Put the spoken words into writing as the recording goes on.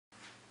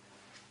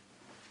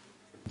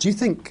Do you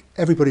think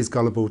everybody's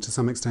gullible to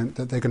some extent,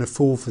 that they're going to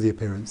fall for the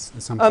appearance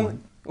at some point?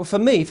 Well, for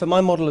me, for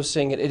my model of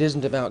seeing it, it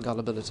isn't about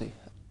gullibility.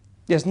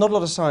 There's not a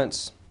lot of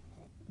science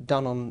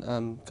done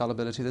on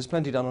gullibility. There's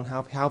plenty done on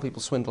how people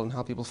swindle and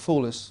how people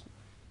fool us,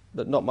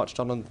 but not much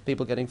done on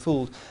people getting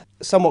fooled.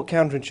 Somewhat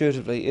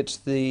counterintuitively,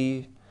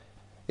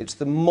 it's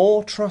the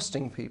more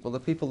trusting people,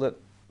 the people that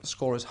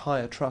score as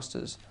higher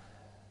trusters,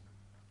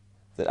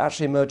 that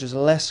actually emerge as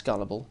less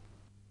gullible.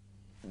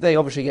 They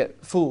obviously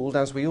get fooled,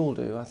 as we all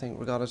do, I think,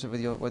 regardless of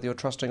whether you're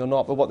trusting or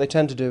not. But what they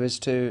tend to do is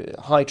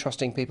high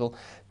trusting people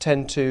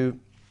tend to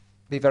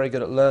be very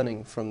good at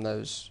learning from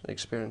those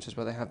experiences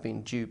where they have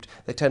been duped.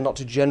 They tend not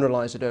to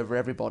generalise it over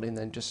everybody and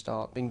then just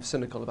start being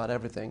cynical about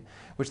everything,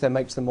 which then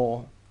makes them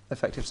more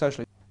effective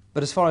socially.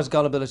 But as far as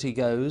gullibility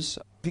goes,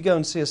 if you go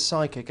and see a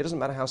psychic, it doesn't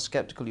matter how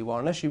sceptical you are,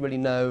 unless you really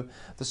know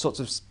the sorts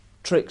of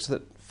tricks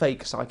that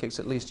fake psychics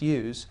at least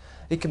use,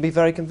 it can be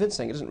very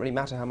convincing. It doesn't really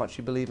matter how much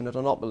you believe in it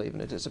or not believe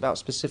in it. It's about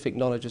specific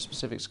knowledge of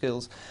specific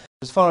skills.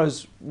 As far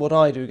as what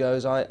I do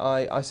goes,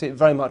 I see it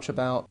very much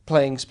about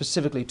playing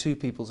specifically to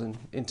people's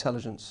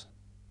intelligence.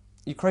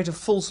 You create a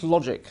false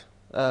logic.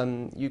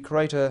 You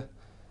create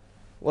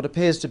what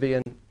appears to be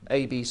an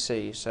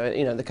ABC. So,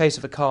 in the case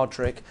of a card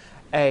trick,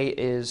 A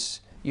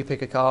is you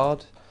pick a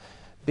card,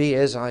 B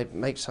is I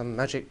make some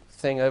magic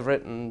thing over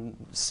it, and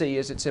C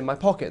is it's in my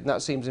pocket, and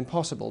that seems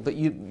impossible. But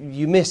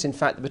you miss, in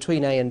fact, that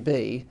between A and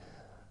B,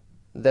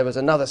 there was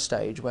another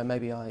stage where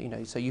maybe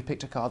so you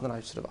picked a card, and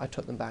I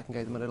took them back and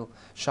gave them a little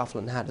shuffle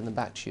and handed them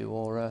back to you,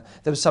 or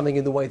there was something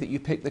in the way that you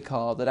picked the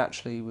card that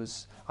actually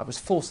I was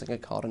forcing a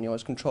card on you, I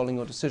was controlling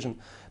your decision.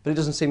 But it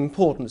doesn't seem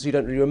important, so you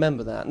don't really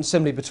remember that. And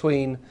similarly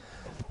between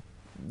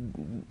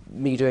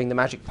me doing the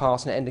magic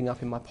pass and it ending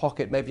up in my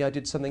pocket, maybe I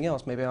did something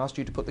else. Maybe I asked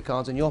you to put the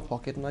cards in your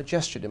pocket and I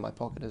gestured in my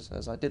pocket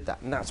as I did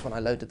that, and that's when I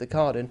loaded the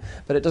card in.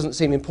 But it doesn't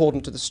seem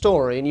important to the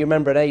story, and you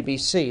remember an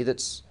ABC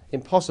that's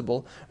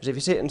impossible, whereas if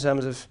you see it in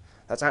terms of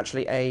that's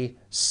actually A,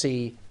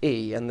 C,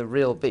 E, and the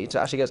real B, so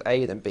it actually goes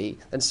A, then B,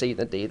 then C,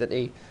 then D, then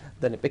E,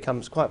 then it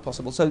becomes quite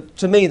possible. So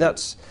to me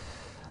that's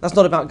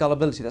not about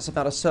gullibility, that's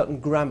about a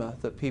certain grammar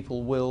that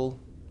people will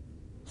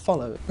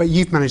follow. But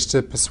you've managed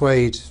to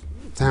persuade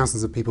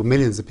thousands of people,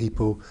 millions of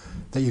people,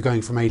 that you're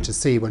going from A to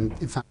C when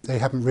in fact they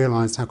haven't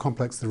realised how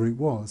complex the route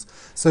was.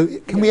 So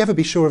can we ever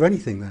be sure of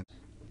anything then?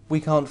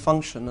 We can't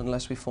function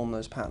unless we form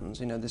those patterns.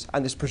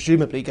 This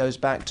presumably goes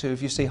back to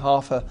if you see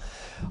half a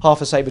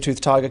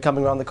saber-toothed tiger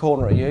coming around the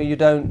corner at you, you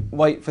don't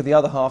wait for the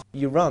other half,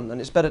 you run.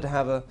 And it's better to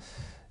have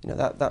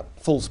that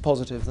false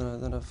positive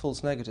than a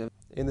false negative.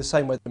 In the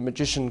same way, the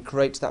magician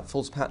creates that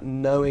false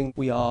pattern knowing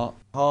we are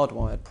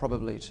hardwired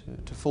probably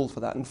to fall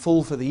for that and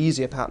fall for the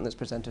easier pattern that's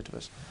presented to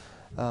us.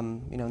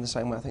 In the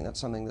same way, I think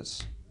that's something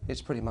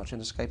it's pretty much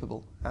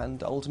inescapable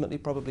and ultimately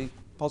probably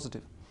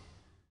positive.